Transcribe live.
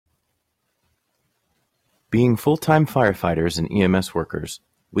Being full-time firefighters and EMS workers,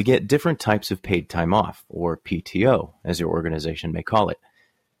 we get different types of paid time off, or PTO, as your organization may call it.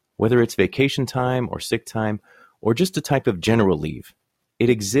 Whether it's vacation time or sick time, or just a type of general leave, it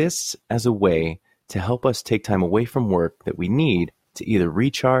exists as a way to help us take time away from work that we need to either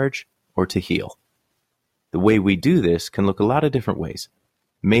recharge or to heal. The way we do this can look a lot of different ways.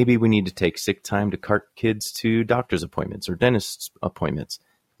 Maybe we need to take sick time to cart kids to doctor's appointments or dentist's appointments.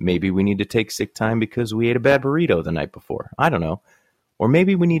 Maybe we need to take sick time because we ate a bad burrito the night before. I don't know. Or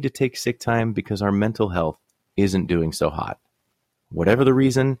maybe we need to take sick time because our mental health isn't doing so hot. Whatever the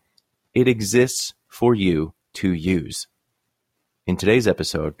reason, it exists for you to use. In today's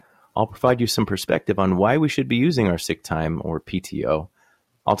episode, I'll provide you some perspective on why we should be using our sick time or PTO.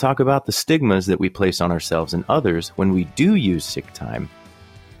 I'll talk about the stigmas that we place on ourselves and others when we do use sick time.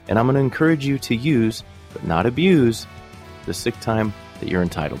 And I'm going to encourage you to use, but not abuse, the sick time that you're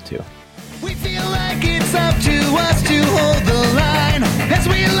entitled to. We feel like it's up to us to hold the line as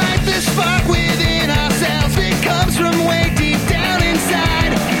we light the spark within ourselves. It comes from way deep down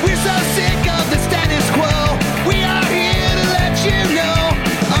inside. We're so sick of the status quo. We are here to let you know.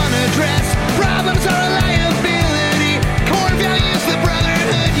 Unaddressed problems are a liability. Core values, the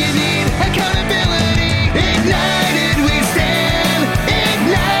brotherhood you need. Accountability. Ignited we stand.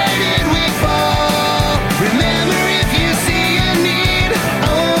 Ignited we fall. Remember, if you see a need,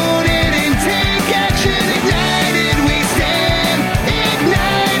 own it and take action. Ignited we stand.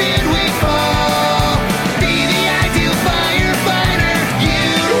 Ignited we fall. Be the ideal firefighter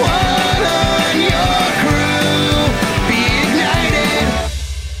you'd want on your crew. Be ignited.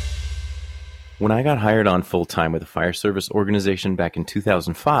 When I got hired on full-time with a fire service organization back in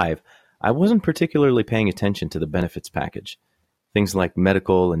 2005, I wasn't particularly paying attention to the benefits package. Things like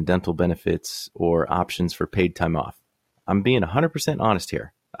medical and dental benefits or options for paid time off. I'm being 100% honest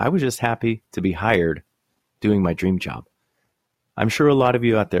here. I was just happy to be hired doing my dream job. I'm sure a lot of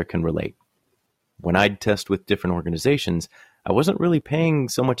you out there can relate. When I'd test with different organizations, I wasn't really paying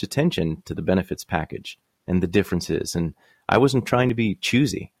so much attention to the benefits package and the differences, and I wasn't trying to be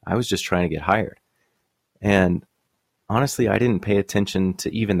choosy. I was just trying to get hired. And honestly, I didn't pay attention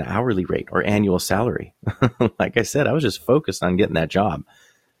to even the hourly rate or annual salary. Like I said, I was just focused on getting that job.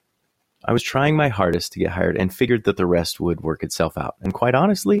 I was trying my hardest to get hired and figured that the rest would work itself out. And quite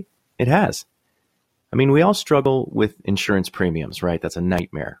honestly, it has. I mean, we all struggle with insurance premiums, right? That's a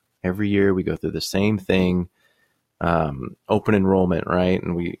nightmare. Every year we go through the same thing, open enrollment, right?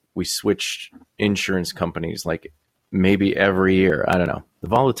 And we switch insurance companies like maybe every year. I don't know. The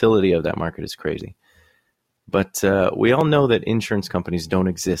volatility of that market is crazy. But we all know that insurance companies don't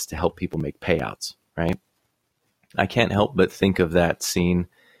exist to help people make payouts, right? I can't help but think of that scene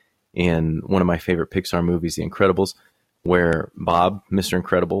in one of my favorite Pixar movies, The Incredibles, where Bob, Mr.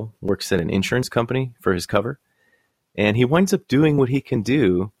 Incredible, works at an insurance company for his cover. And he winds up doing what he can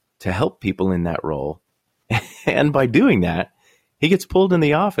do to help people in that role. And by doing that, he gets pulled in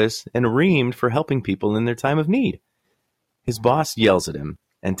the office and reamed for helping people in their time of need. His boss yells at him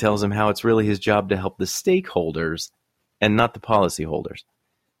and tells him how it's really his job to help the stakeholders and not the policyholders.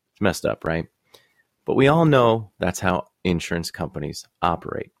 It's messed up, right? But we all know that's how insurance companies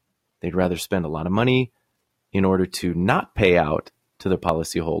operate. They'd rather spend a lot of money in order to not pay out to their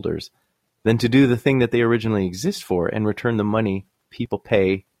policyholders than to do the thing that they originally exist for and return the money people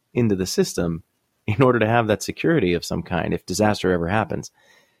pay into the system in order to have that security of some kind if disaster ever happens.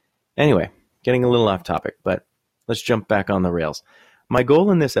 Anyway, getting a little off topic, but let's jump back on the rails. My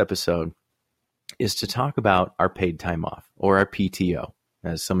goal in this episode is to talk about our paid time off, or our PTO,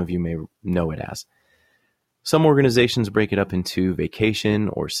 as some of you may know it as. Some organizations break it up into vacation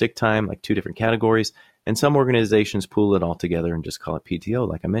or sick time, like two different categories, and some organizations pool it all together and just call it PTO,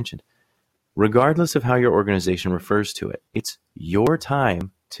 like I mentioned. Regardless of how your organization refers to it, it's your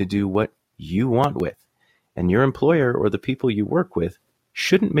time to do what you want with, and your employer or the people you work with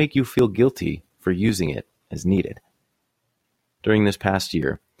shouldn't make you feel guilty for using it as needed. During this past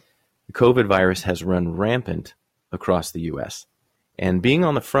year, the COVID virus has run rampant across the U.S., and being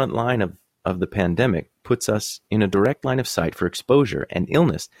on the front line of the pandemic puts us in a direct line of sight for exposure and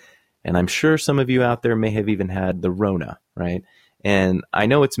illness. And I'm sure some of you out there may have even had the Rona, right? And I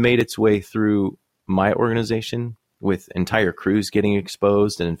know it's made its way through my organization with entire crews getting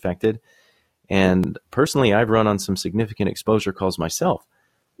exposed and infected. And personally, I've run on some significant exposure calls myself,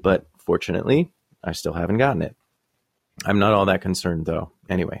 but fortunately, I still haven't gotten it. I'm not all that concerned though.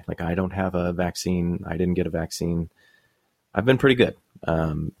 Anyway, like I don't have a vaccine. I didn't get a vaccine. I've been pretty good.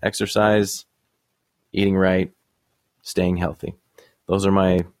 Exercise, eating right, staying healthy. That's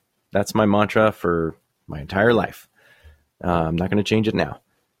my mantra for my entire life. I'm not going to change it now.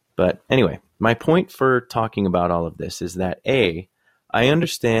 But anyway, my point for talking about all of this is that A, I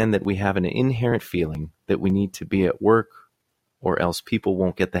understand that we have an inherent feeling that we need to be at work or else people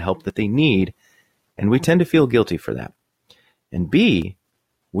won't get the help that they need, and we tend to feel guilty for that. And B,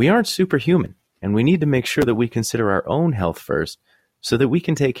 we aren't superhuman, and we need to make sure that we consider our own health first so that we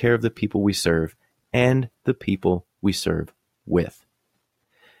can take care of the people we serve and the people we serve with.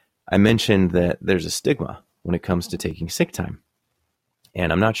 I mentioned that there's a stigma when it comes to taking sick time.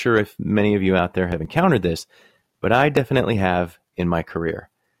 And I'm not sure if many of you out there have encountered this, but I definitely have in my career,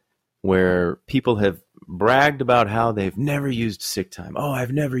 where people have bragged about how they've never used sick time. Oh,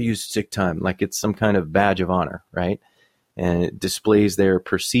 I've never used sick time, like it's some kind of badge of honor, right? And it displays their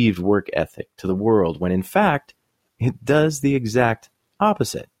perceived work ethic to the world, when in fact, it does the exact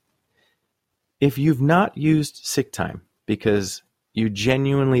opposite. If you've not used sick time because you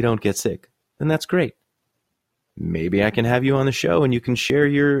genuinely don't get sick, then that's great. Maybe I can have you on the show and you can share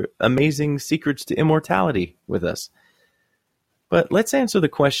your amazing secrets to immortality with us. But let's answer the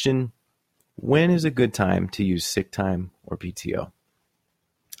question, when is a good time to use sick time or PTO?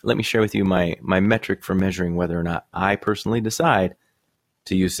 Let me share with you my metric for measuring whether or not I personally decide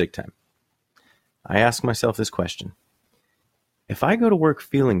to use sick time. I ask myself this question: if I go to work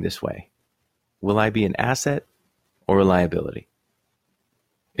feeling this way, will I be an asset or a liability?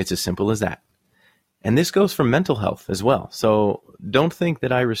 It's as simple as that. And this goes for mental health as well. So don't think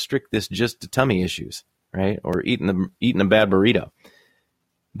that I restrict this just to tummy issues, right? Or eating a bad burrito.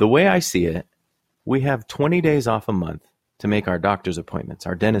 The way I see it, we have 20 days off a month to make our doctor's appointments,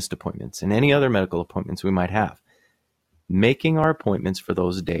 our dentist appointments, and any other medical appointments we might have. Making our appointments for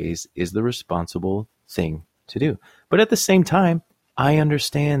those days is the responsible thing to do. But at the same time, I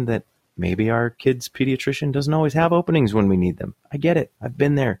understand that maybe our kid's pediatrician doesn't always have openings when we need them. I get it. I've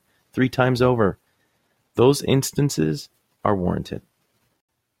been there 3 times over. Those instances are warranted.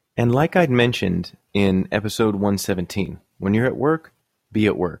 And like I'd mentioned in episode 117, when you're at work, be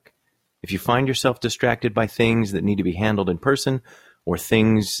at work. If you find yourself distracted by things that need to be handled in person, or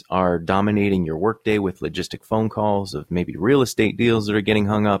things are dominating your workday with logistic phone calls of maybe real estate deals that are getting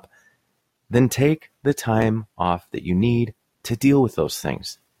hung up, then take the time off that you need to deal with those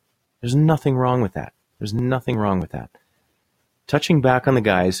things. There's nothing wrong with that. There's nothing wrong with that. Touching back on the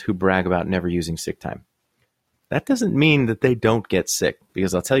guys who brag about never using sick time. That doesn't mean that they don't get sick,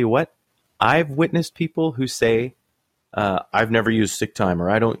 because I'll tell you what, I've witnessed people who say, I've never used sick time, or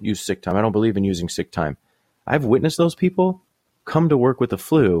I don't use sick time. I don't believe in using sick time. I've witnessed those people come to work with the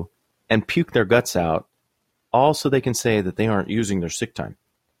flu and puke their guts out, all so they can say that they aren't using their sick time,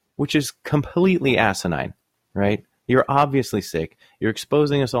 which is completely asinine, right? You're obviously sick. You're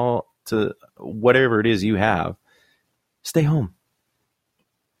exposing us all to whatever it is you have. Stay home.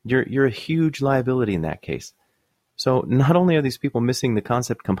 You're a huge liability in that case. So not only are these people missing the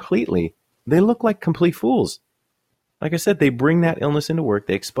concept completely, they look like complete fools. Like I said, they bring that illness into work.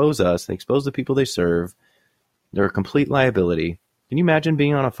 They expose us. They expose the people they serve. They're a complete liability. Can you imagine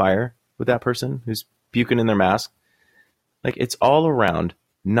being on a fire with that person who's puking in their mask? Like, it's all around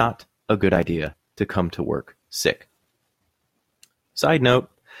not a good idea to come to work sick. Side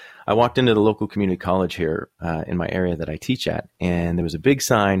note, I walked into the local community college here in my area that I teach at, and there was a big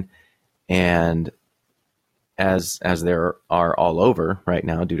sign, and as there are all over right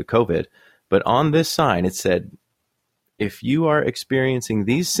now due to COVID, but on this sign it said, if you are experiencing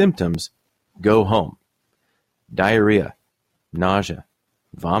these symptoms, go home. Diarrhea, nausea,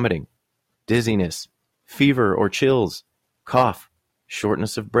 vomiting, dizziness, fever or chills, cough,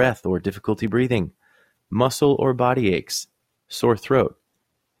 shortness of breath or difficulty breathing, muscle or body aches, sore throat.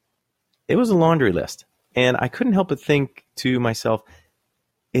 It was a laundry list, and I couldn't help but think to myself,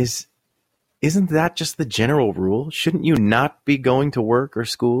 isn't that just the general rule? Shouldn't you not be going to work or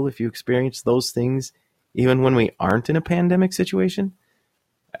school if you experience those things, even when we aren't in a pandemic situation?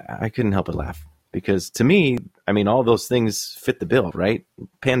 I couldn't help but laugh, because to me, I mean, all those things fit the bill, right?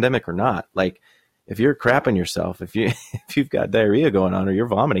 Pandemic or not. Like, if you're crapping yourself, if you've got diarrhea going on or you're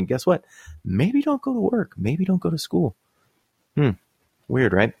vomiting, guess what? Maybe don't go to work. Maybe don't go to school.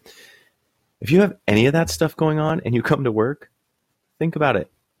 Weird, right? If you have any of that stuff going on and you come to work, think about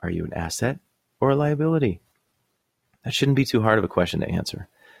it. Are you an asset or a liability? That shouldn't be too hard of a question to answer.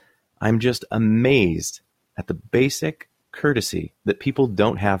 I'm just amazed at the basic courtesy that people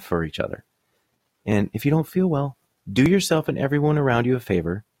don't have for each other. And if you don't feel well, do yourself and everyone around you a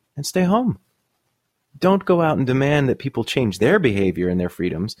favor and stay home. Don't go out and demand that people change their behavior and their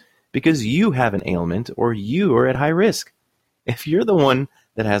freedoms because you have an ailment or you are at high risk. If you're the one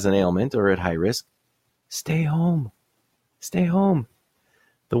that has an ailment or at high risk, stay home. Stay home.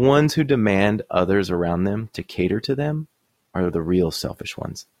 The ones who demand others around them to cater to them are the real selfish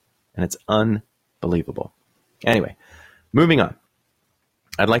ones. and it's unbelievable. Anyway, moving on.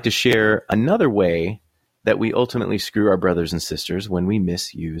 I'd like to share another way that we ultimately screw our brothers and sisters when we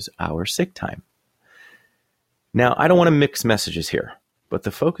misuse our sick time. Now, I don't want to mix messages here, but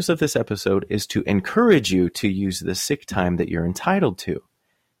the focus of this episode is to encourage you to use the sick time that you're entitled to.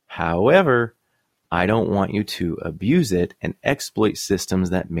 However, I don't want you to abuse it and exploit systems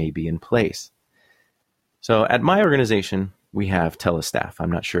that may be in place. So at my organization, we have Telestaff.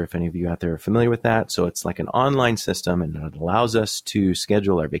 I'm not sure if any of you out there are familiar with that. So it's like an online system, and it allows us to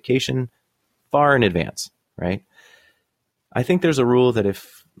schedule our vacation far in advance, right? I think there's a rule that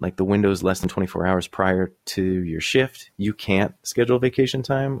if like the window is less than 24 hours prior to your shift, you can't schedule vacation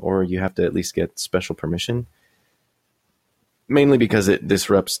time, or you have to at least get special permission, mainly because it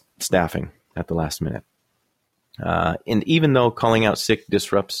disrupts staffing at the last minute. And even though calling out sick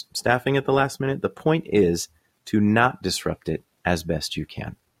disrupts staffing at the last minute, the point is to not disrupt it as best you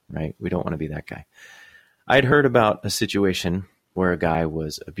can, right? We don't want to be that guy. I'd heard about a situation where a guy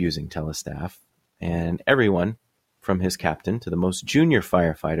was abusing Telestaff, and everyone, from his captain to the most junior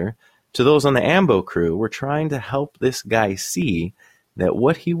firefighter to those on the AMBO crew, were trying to help this guy see that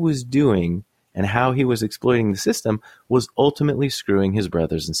what he was doing and how he was exploiting the system was ultimately screwing his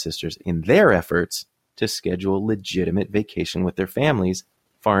brothers and sisters in their efforts to schedule legitimate vacation with their families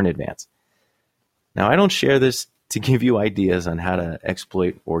far in advance. Now, I don't share this to give you ideas on how to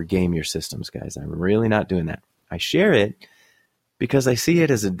exploit or game your systems, guys. I'm really not doing that. I share it because I see it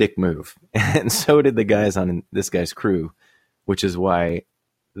as a dick move. And so did the guys on this guy's crew, which is why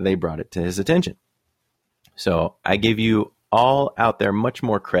they brought it to his attention. So I give you all out there much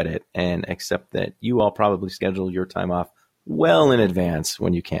more credit and accept that you all probably schedule your time off well in advance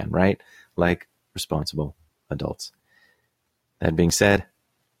when you can, right? Like responsible adults. That being said,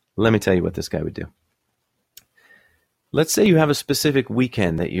 let me tell you what this guy would do. Let's say you have a specific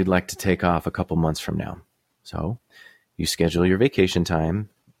weekend that you'd like to take off a couple months from now. So you schedule your vacation time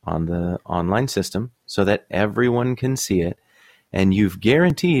on the online system so that everyone can see it, and you've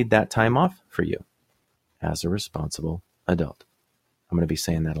guaranteed that time off for you as a responsible adult. I'm going to be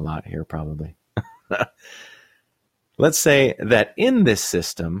saying that a lot here probably. Let's say that in this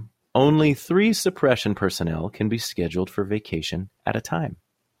system, only 3 suppression personnel can be scheduled for vacation at a time.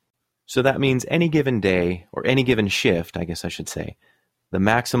 So that means any given day, or any given shift, I guess I should say, the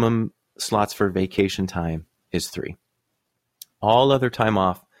maximum slots for vacation time is 3. All other time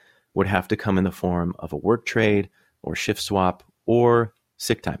off would have to come in the form of a work trade or shift swap or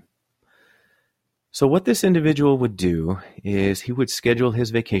sick time. So what this individual would do is he would schedule his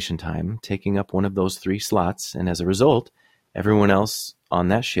vacation time, taking up one of those 3 slots, and as a result, everyone else on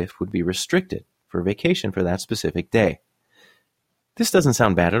that shift would be restricted for vacation for that specific day. This doesn't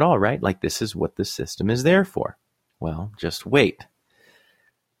sound bad at all, right? Like this is what the system is there for. Well, just wait.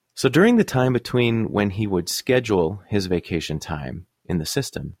 So during the time between when he would schedule his vacation time in the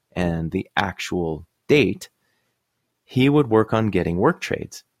system and the actual date, he would work on getting work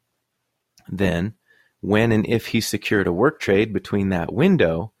trades. Then, when and if he secured a work trade between that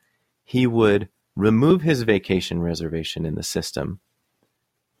window, he would remove his vacation reservation in the system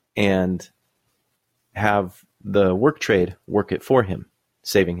and have the work trade work it for him,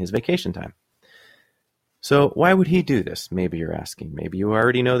 saving his vacation time. So why would he do this? Maybe you're asking. Maybe you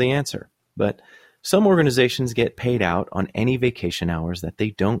already know the answer. But some organizations get paid out on any vacation hours that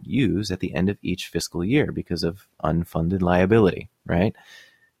they don't use at the end of each fiscal year because of unfunded liability, right?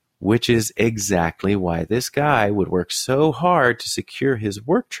 Which is exactly why this guy would work so hard to secure his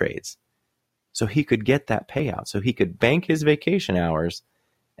work trades so he could get that payout, so he could bank his vacation hours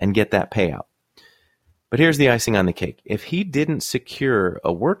and get that payout. But here's the icing on the cake. If he didn't secure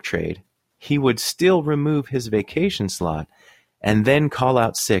a work trade, he would still remove his vacation slot and then call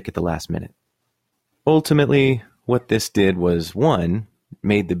out sick at the last minute. Ultimately, what this did was, 1,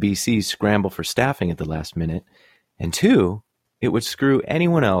 made the BCs scramble for staffing at the last minute, and 2, it would screw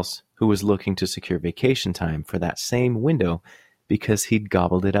anyone else who was looking to secure vacation time for that same window because he'd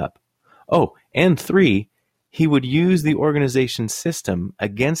gobbled it up. Oh, and 3, he would use the organization's system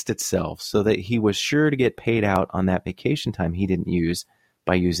against itself so that he was sure to get paid out on that vacation time he didn't use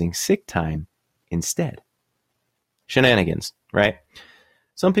by using sick time instead. Shenanigans, right?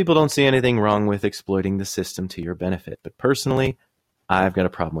 Some people don't see anything wrong with exploiting the system to your benefit, but personally, I've got a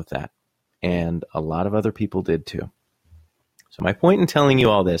problem with that. And a lot of other people did too. So my point in telling you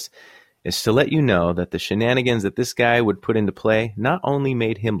all this is to let you know that the shenanigans that this guy would put into play not only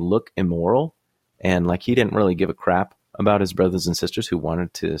made him look immoral and like he didn't really give a crap about his brothers and sisters who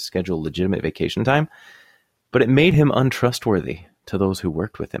wanted to schedule legitimate vacation time, but it made him untrustworthy to those who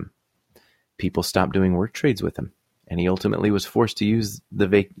worked with him. People stopped doing work trades with him, and he ultimately was forced to use the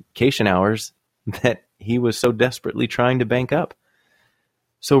vacation hours that he was so desperately trying to bank up.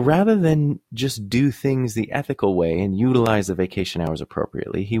 So rather than just do things the ethical way and utilize the vacation hours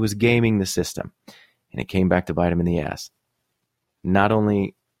appropriately, he was gaming the system, and it came back to bite him in the ass. Not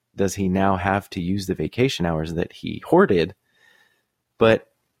only does he now have to use the vacation hours that he hoarded, but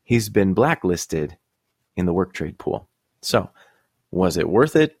he's been blacklisted in the work trade pool. So, was it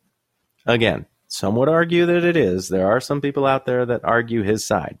worth it? Again, some would argue that it is. There are some people out there that argue his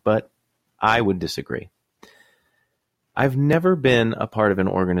side, but I would disagree. I've never been a part of an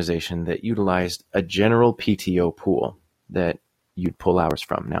organization that utilized a general PTO pool that you'd pull hours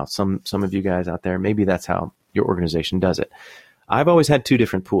from. Now, some of you guys out there, maybe that's how your organization does it. I've always had two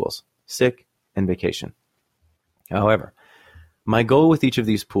different pools, sick and vacation. However, my goal with each of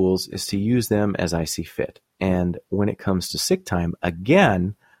these pools is to use them as I see fit. And when it comes to sick time,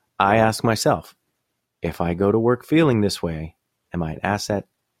 again, I ask myself, if I go to work feeling this way, am I an asset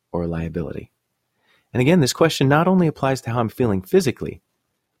or a liability? And again, this question not only applies to how I'm feeling physically,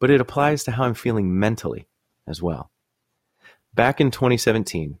 but it applies to how I'm feeling mentally as well. Back in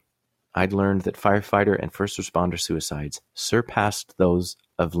 2017, I'd learned that firefighter and first responder suicides surpassed those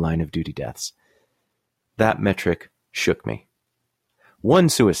of line of duty deaths. That metric shook me. One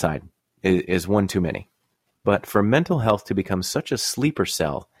suicide is one too many. But for mental health to become such a sleeper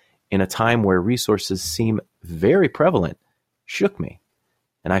cell in a time where resources seem very prevalent shook me.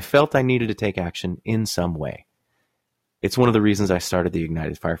 And I felt I needed to take action in some way. It's one of the reasons I started the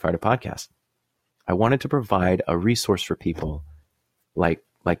Ignited Firefighter podcast. I wanted to provide a resource for people like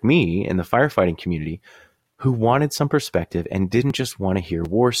me in the firefighting community who wanted some perspective and didn't just want to hear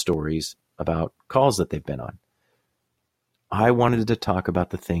war stories about calls that they've been on. I wanted to talk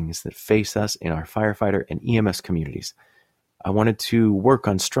about the things that face us in our firefighter and EMS communities. I wanted to work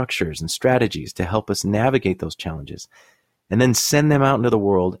on structures and strategies to help us navigate those challenges and then send them out into the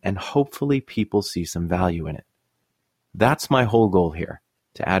world, and hopefully people see some value in it. That's my whole goal here,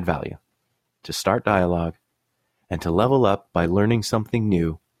 to add value, to start dialogue, and to level up by learning something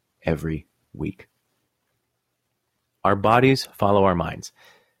new every week. Our bodies follow our minds.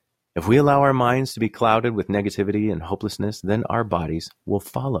 If we allow our minds to be clouded with negativity and hopelessness, then our bodies will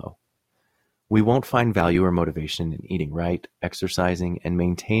follow. We won't find value or motivation in eating right, exercising, and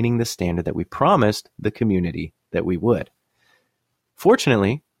maintaining the standard that we promised the community that we would.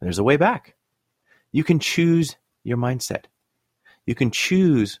 Fortunately, there's a way back. You can choose your mindset. You can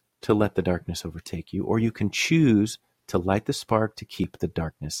choose to let the darkness overtake you, or you can choose to light the spark to keep the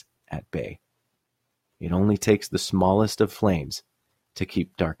darkness at bay. It only takes the smallest of flames to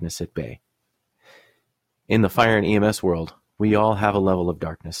keep darkness at bay. In the fire and EMS world, we all have a level of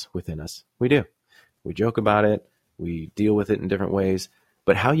darkness within us. We do. We joke about it. We deal with it in different ways.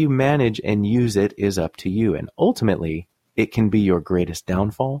 But how you manage and use it is up to you. And ultimately, it can be your greatest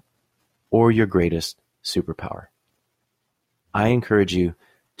downfall or your greatest superpower. I encourage you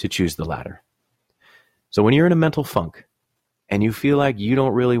to choose the latter. So when you're in a mental funk and you feel like you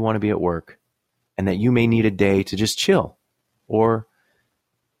don't really want to be at work and that you may need a day to just chill or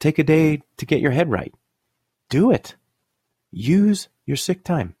take a day to get your head right, do it. Use your sick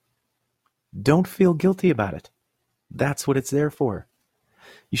time. Don't feel guilty about it. That's what it's there for.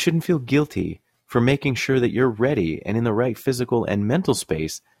 You shouldn't feel guilty for making sure that you're ready and in the right physical and mental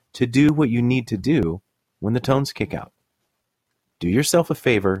space to do what you need to do when the tones kick out. Do yourself a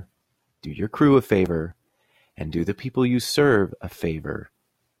favor, do your crew a favor, and do the people you serve a favor,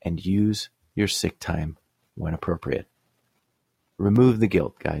 and use your sick time when appropriate. Remove the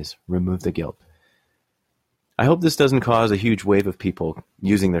guilt, guys. Remove the guilt. I hope this doesn't cause a huge wave of people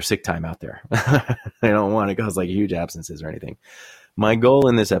using their sick time out there. I don't want to cause like huge absences or anything. My goal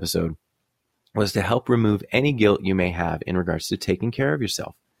in this episode was to help remove any guilt you may have in regards to taking care of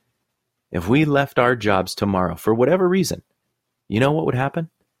yourself. If we left our jobs tomorrow for whatever reason, you know what would happen?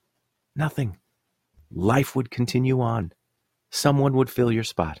 Nothing. Life would continue on. Someone would fill your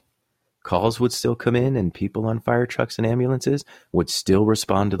spot. Calls would still come in, and people on fire trucks and ambulances would still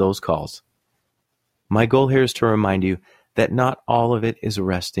respond to those calls. My goal here is to remind you that not all of it is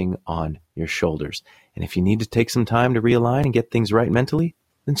resting on your shoulders. And if you need to take some time to realign and get things right mentally,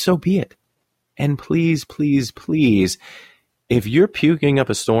 then so be it. And please, please, please, if you're puking up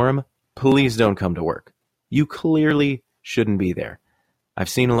a storm, please don't come to work. You clearly shouldn't be there. I've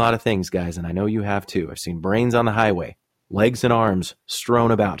seen a lot of things, guys, and I know you have too. I've seen brains on the highway, legs and arms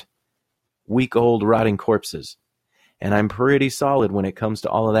strewn about, week-old rotting corpses. And I'm pretty solid when it comes to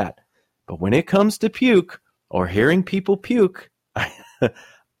all of that. But when it comes to puke or hearing people puke,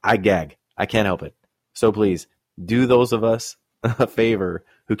 I gag. I can't help it. So please, do those of us a favor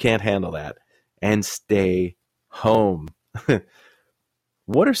who can't handle that and stay home.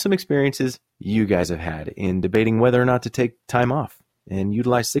 What are some experiences you guys have had in debating whether or not to take time off and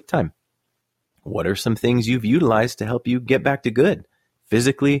utilize sick time? What are some things you've utilized to help you get back to good,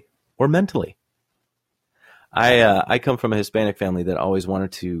 physically or mentally? I come from a Hispanic family that always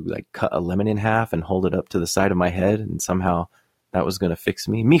wanted to like cut a lemon in half and hold it up to the side of my head, and somehow that was going to fix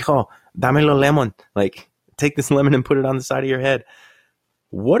me. Mijo, dámelo lemon. Like, take this lemon and put it on the side of your head.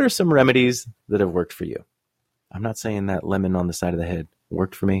 What are some remedies that have worked for you? I'm not saying that lemon on the side of the head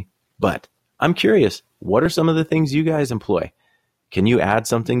worked for me, but I'm curious. What are some of the things you guys employ? Can you add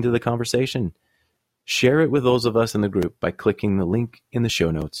something to the conversation? Share it with those of us in the group by clicking the link in the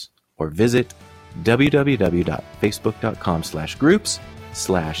show notes, or visit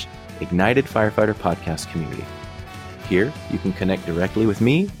www.facebook.com/groups/Ignited Firefighter Podcast Community. Here, you can connect directly with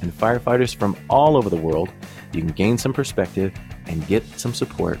me and firefighters from all over the world. You can gain some perspective and get some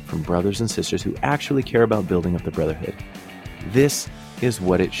support from brothers and sisters who actually care about building up the brotherhood. This is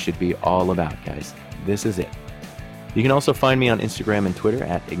what it should be all about, guys. This is it. You can also find me on Instagram and Twitter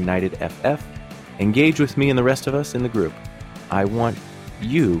at IgnitedFF. Engage with me and the rest of us in the group. I want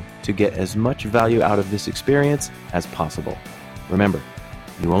you to get as much value out of this experience as possible. Remember,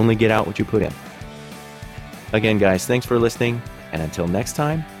 you only get out what you put in. Again, guys, thanks for listening. And until next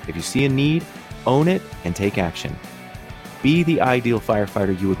time, if you see a need, own it and take action. Be the ideal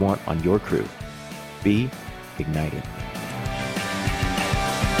firefighter you would want on your crew. Be ignited.